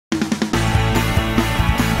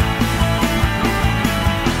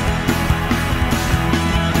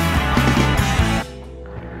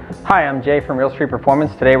Hi, I'm Jay from Real Street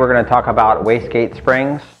Performance. Today we're going to talk about wastegate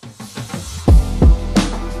springs.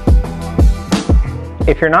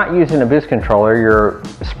 If you're not using a boost controller, your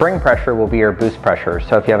spring pressure will be your boost pressure.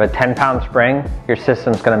 So if you have a 10-pound spring, your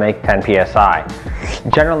system's going to make 10 psi.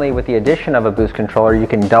 Generally, with the addition of a boost controller, you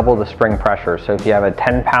can double the spring pressure. So if you have a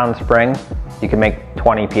 10-pound spring, you can make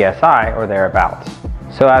 20 psi or thereabouts.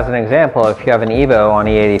 So as an example, if you have an Evo on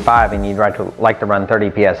E85 and you'd like to run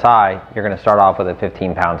 30 psi, you're going to start off with a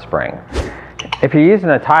 15-pound spring. If you're using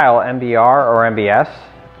a tile, MBR or MBS,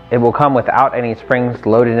 it will come without any springs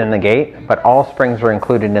loaded in the gate, but all springs are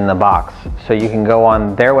included in the box. So you can go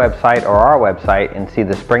on their website or our website and see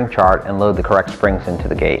the spring chart and load the correct springs into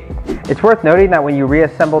the gate. It's worth noting that when you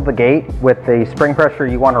reassemble the gate with the spring pressure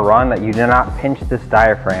you want to run, that you do not pinch this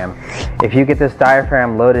diaphragm. If you get this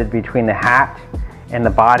diaphragm loaded between the hat and the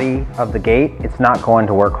body of the gate, it's not going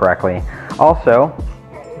to work correctly. Also,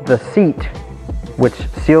 the seat, which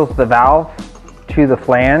seals the valve to the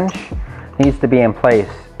flange, needs to be in place.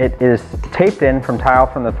 It is taped in from tile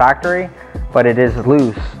from the factory, but it is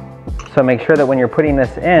loose. So make sure that when you're putting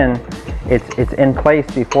this in, it's in place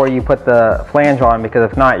before you put the flange on, because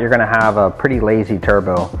if not, you're gonna have a pretty lazy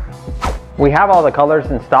turbo. We have all the colors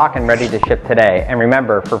in stock and ready to ship today. And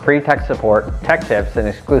remember, for free tech support, tech tips, and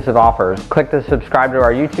exclusive offers, click to subscribe to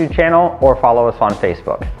our YouTube channel or follow us on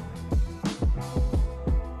Facebook.